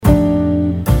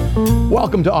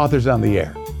Welcome to Authors on the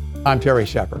Air. I'm Terry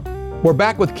Shepard. We're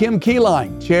back with Kim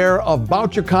Keeline, chair of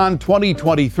BoucherCon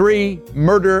 2023,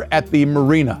 Murder at the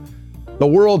Marina. The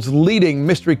world's leading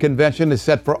mystery convention is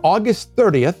set for August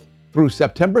 30th through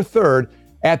September 3rd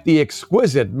at the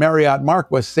exquisite Marriott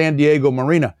Marquis San Diego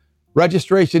Marina.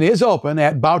 Registration is open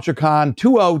at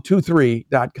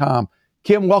BoucherCon2023.com.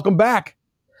 Kim, welcome back.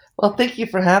 Well, thank you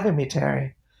for having me,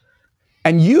 Terry.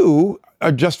 And you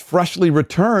are just freshly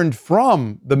returned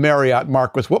from the Marriott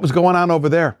Marquis. What was going on over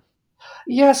there?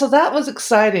 Yeah, so that was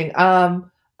exciting.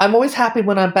 I'm always happy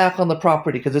when I'm back on the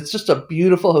property because it's just a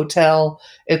beautiful hotel.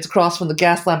 It's across from the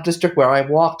Gaslamp District where I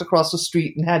walked across the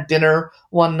street and had dinner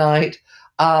one night.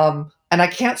 And I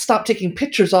can't stop taking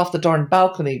pictures off the darn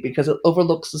balcony because it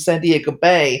overlooks the San Diego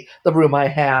Bay, the room I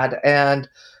had, and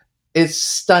it's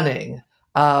stunning.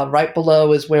 Right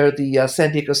below is where the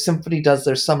San Diego Symphony does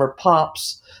their summer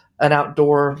pops, an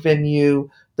outdoor venue.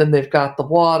 Then they've got the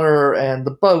water and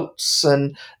the boats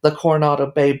and the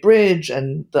Coronado Bay Bridge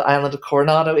and the island of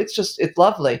Coronado. It's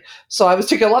lovely. So I was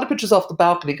taking a lot of pictures off the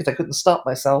balcony because I couldn't stop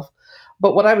myself.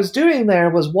 But what I was doing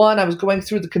there was, one, I was going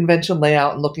through the convention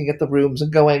layout and looking at the rooms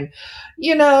and going,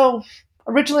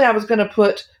 originally I was going to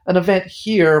put an event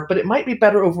here, but it might be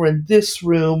better over in this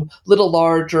room, a little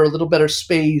larger, a little better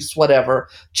space, whatever,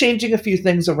 changing a few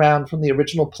things around from the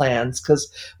original plans. Because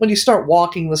when you start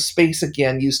walking the space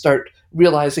again, you start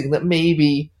realizing that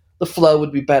maybe the flow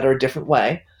would be better a different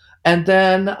way. And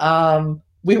then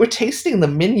we were tasting the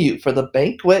menu for the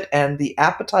banquet and the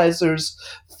appetizers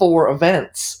for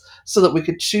events so that we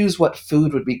could choose what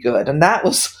food would be good. And that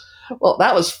was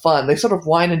fun. They sort of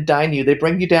wine and dine you. They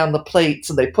bring you down the plates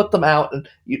and they put them out and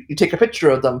you take a picture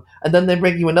of them. And then they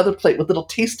bring you another plate with little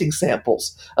tasting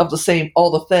samples of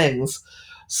all the things.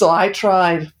 So I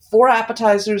tried 4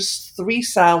 appetizers, 3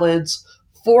 salads,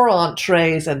 4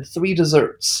 entrees, and 3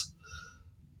 desserts,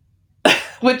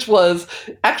 which was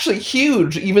actually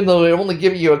huge, even though they only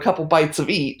give you a couple bites of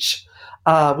each.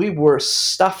 We were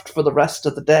stuffed for the rest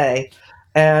of the day.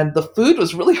 And the food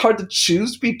was really hard to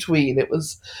choose between. It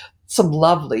was some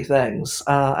lovely things.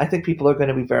 I think people are going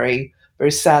to be very,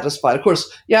 very satisfied. Of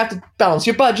course, you have to balance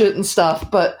your budget and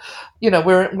stuff, but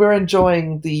we're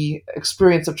enjoying the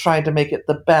experience of trying to make it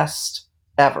the best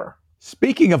ever.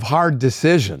 Speaking of hard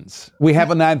decisions, we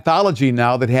have an anthology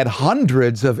now that had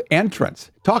hundreds of entrants.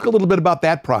 Talk a little bit about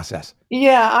that process.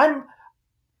 Yeah,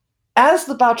 as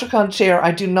the BoucherCon chair,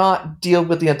 I do not deal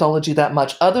with the anthology that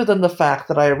much, other than the fact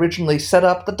that I originally set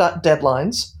up the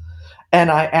deadlines,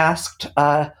 and I asked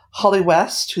Holly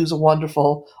West, who's a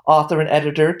wonderful author and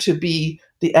editor, to be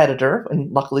the editor, and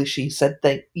luckily she said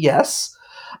yes.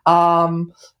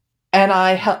 And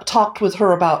I talked with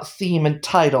her about theme and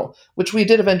title, which we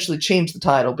did eventually change the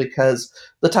title because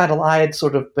the title I had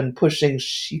sort of been pushing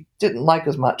she didn't like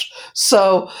as much.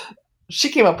 So she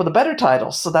came up with a better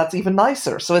title, so that's even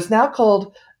nicer. So it's now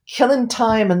called Killing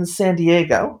Time in San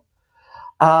Diego.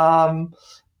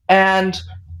 And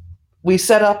we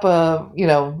set up a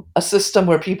system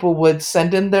where people would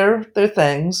send in their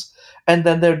things, and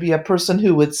then there'd be a person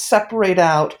who would separate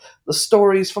out the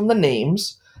stories from the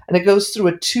names, and it goes through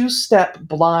a 2-step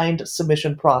blind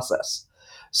submission process.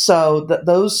 So that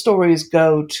those stories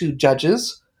go to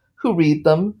judges who read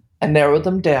them and narrow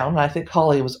them down. And I think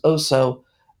Holly was also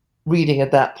reading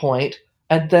at that point.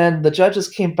 And then the judges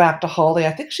came back to Holly.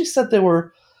 I think she said there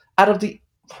were, out of the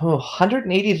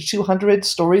 180 to 200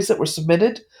 stories that were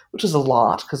submitted, which is a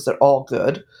lot because they're all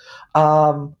good,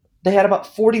 they had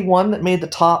about 41 that made the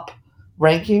top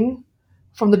ranking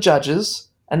from the judges.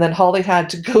 And then Holly had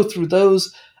to go through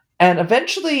those. And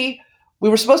eventually we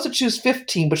were supposed to choose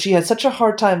 15, but she had such a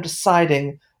hard time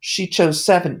deciding, she chose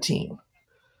 17.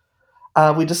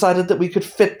 We decided that we could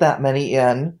fit that many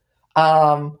in.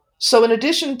 So in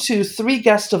addition to 3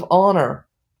 guest of honor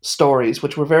stories,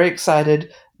 which we're very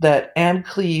excited that Ann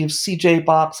Cleves, C.J.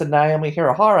 Box, and Naomi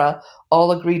Hirahara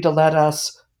all agreed to let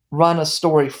us run a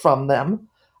story from them.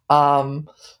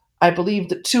 I believe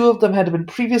that 2 of them had been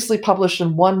previously published,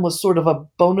 and one was sort of a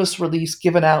bonus release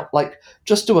given out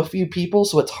just to a few people,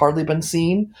 so it's hardly been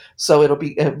seen. So it'll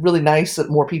be really nice that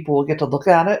more people will get to look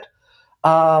at it.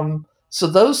 So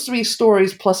those 3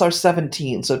 stories plus our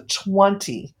 17, so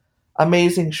 20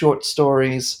 amazing short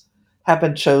stories have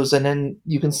been chosen, and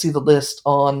you can see the list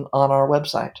on our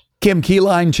website. Kim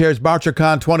Keeline chairs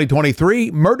BoucherCon 2023,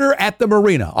 Murder at the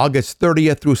Marina, August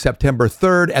 30th through September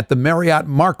 3rd at the Marriott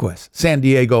Marquis San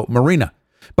Diego Marina.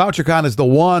 BoucherCon is the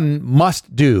one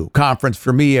must-do conference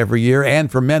for me every year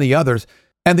and for many others,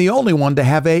 and the only one to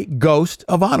have a ghost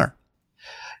of honor.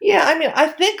 Yeah, I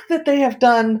think that they have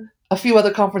done, a few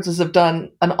other conferences have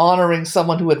done an honoring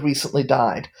someone who had recently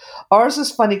died. Ours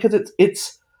is funny because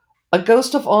it's a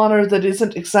ghost of honor that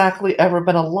isn't exactly ever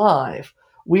been alive.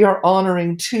 We are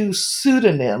honoring two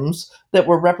pseudonyms that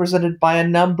were represented by a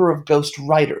number of ghost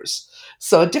writers.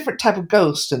 So a different type of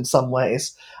ghost in some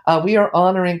ways. We are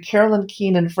honoring Carolyn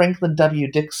Keene and Franklin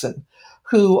W. Dixon,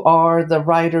 who are the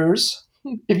writers,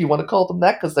 if you want to call them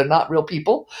that, because they're not real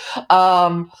people,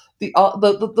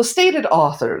 the stated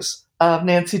authors of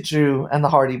Nancy Drew and the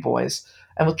Hardy Boys.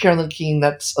 And with Carolyn Keene,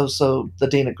 that's also the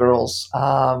Dana Girls.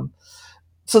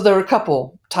 So there were a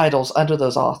couple titles under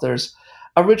those authors.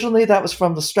 Originally, that was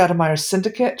from the Stratemeyer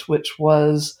Syndicate, which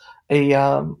was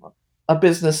a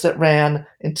business that ran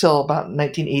until about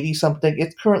 1980 something.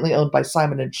 It's currently owned by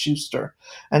Simon & Schuster.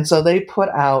 And so they put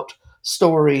out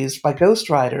stories by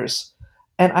ghostwriters.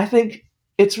 And I think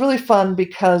it's really fun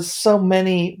because so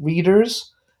many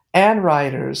readers and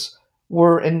writers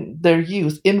were in their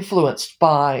youth influenced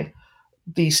by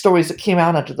the stories that came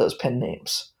out under those pen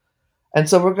names. And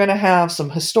so we're going to have some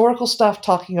historical stuff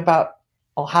talking about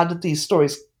how did these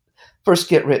stories first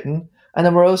get written. And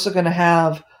then we're also going to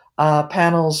have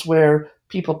panels where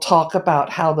people talk about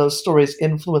how those stories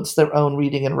influence their own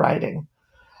reading and writing.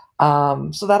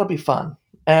 So that'll be fun.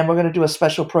 And we're going to do a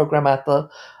special program at the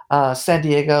San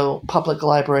Diego Public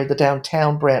Library, the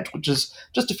downtown branch, which is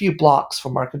just a few blocks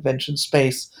from our convention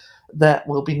space. That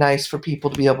will be nice for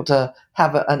people to be able to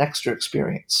have an extra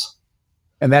experience.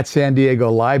 And that San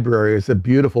Diego library is a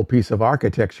beautiful piece of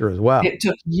architecture as well. It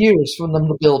took years for them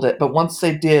to build it, but once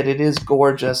they did, it is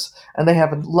gorgeous. And they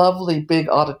have a lovely big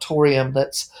auditorium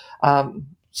that's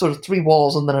sort of 3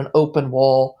 walls and then an open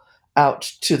wall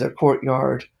out to their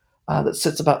courtyard that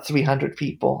sits about 300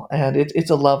 people. And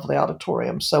it's a lovely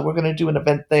auditorium. So we're going to do an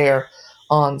event there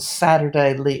on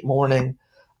Saturday late morning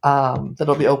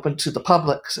that'll be open to the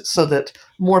public so that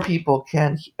more people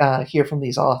can hear from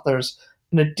these authors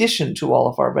in addition to all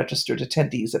of our registered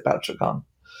attendees at BoucherCon.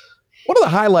 One of the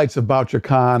highlights of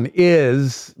BoucherCon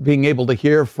is being able to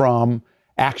hear from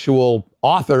actual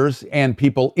authors and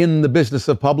people in the business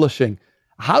of publishing.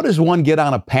 How does one get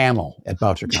on a panel at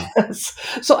BoucherCon? Yes.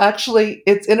 So actually,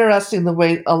 it's interesting the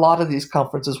way a lot of these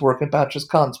conferences work at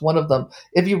BoucherCon. One of them,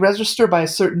 if you register by a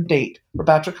certain date for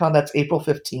BoucherCon, that's April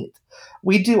 15th,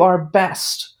 we do our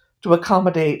best to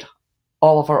accommodate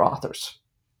all of our authors.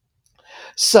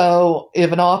 So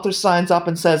if an author signs up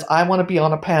and says, I want to be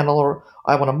on a panel or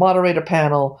I want to moderate a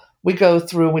panel, we go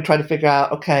through and we try to figure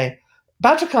out, okay,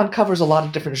 BoucherCon covers a lot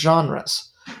of different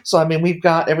genres. So, I mean, we've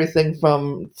got everything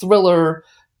from thriller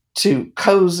to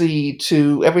cozy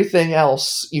to everything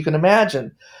else you can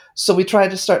imagine. So we try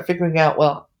to start figuring out,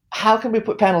 well, how can we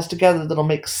put panels together that'll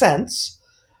make sense,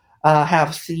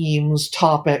 have themes,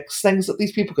 topics, things that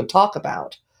these people can talk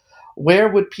about? Where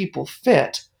would people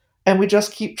fit? And we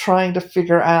just keep trying to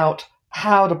figure out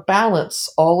how to balance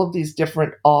all of these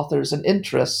different authors and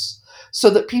interests so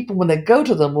that people, when they go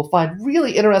to them, will find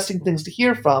really interesting things to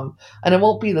hear from. And it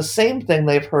won't be the same thing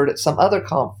they've heard at some other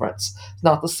conference. It's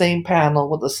not the same panel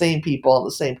with the same people on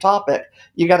the same topic.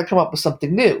 You got to come up with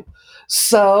something new.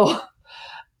 So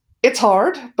it's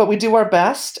hard, but we do our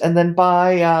best. And then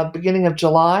by beginning of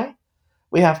July,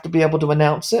 we have to be able to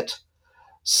announce it.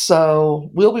 So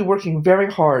we'll be working very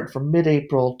hard from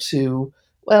mid-April to,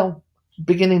 well,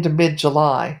 beginning to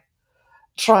mid-July,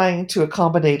 trying to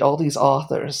accommodate all these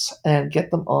authors and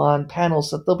get them on panels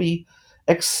that they'll be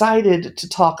excited to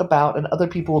talk about and other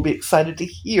people will be excited to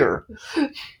hear.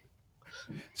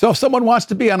 So if someone wants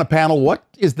to be on a panel, what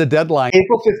is the deadline?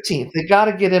 April 15th. They got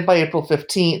to get in by April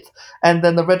 15th. And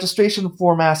then the registration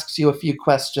form asks you a few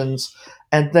questions.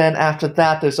 And then after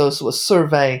that, there's also a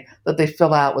survey that they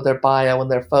fill out with their bio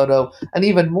and their photo, and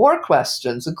even more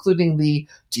questions, including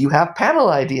do you have panel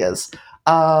ideas?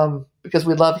 Because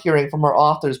we love hearing from our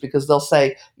authors because they'll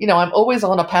say, I'm always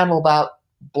on a panel about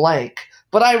blank,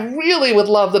 but I really would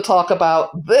love to talk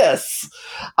about this.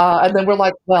 And then we're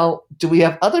like, well, do we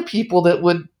have other people that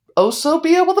would also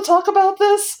be able to talk about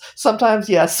this? Sometimes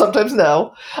yes, sometimes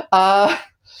no.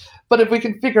 But if we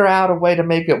can figure out a way to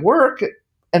make it work,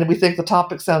 and we think the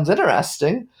topic sounds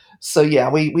interesting. So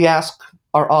yeah, we ask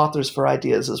our authors for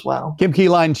ideas as well. Kim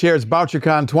Keeline chairs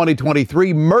BoucherCon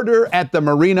 2023, Murder at the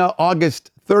Marina, August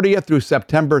 30th through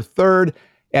September 3rd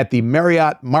at the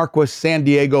Marriott Marquis San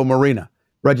Diego Marina.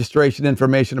 Registration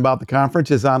information about the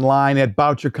conference is online at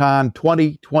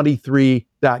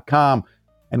BoucherCon2023.com.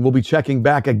 And we'll be checking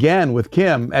back again with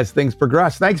Kim as things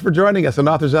progress. Thanks for joining us on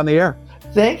Authors on the Air.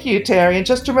 Thank you, Terry. And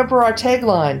just remember our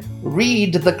tagline,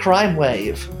 read the crime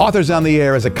wave. Authors on the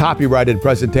Air is a copyrighted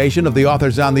presentation of the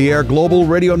Authors on the Air Global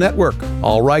Radio Network.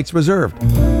 All rights reserved.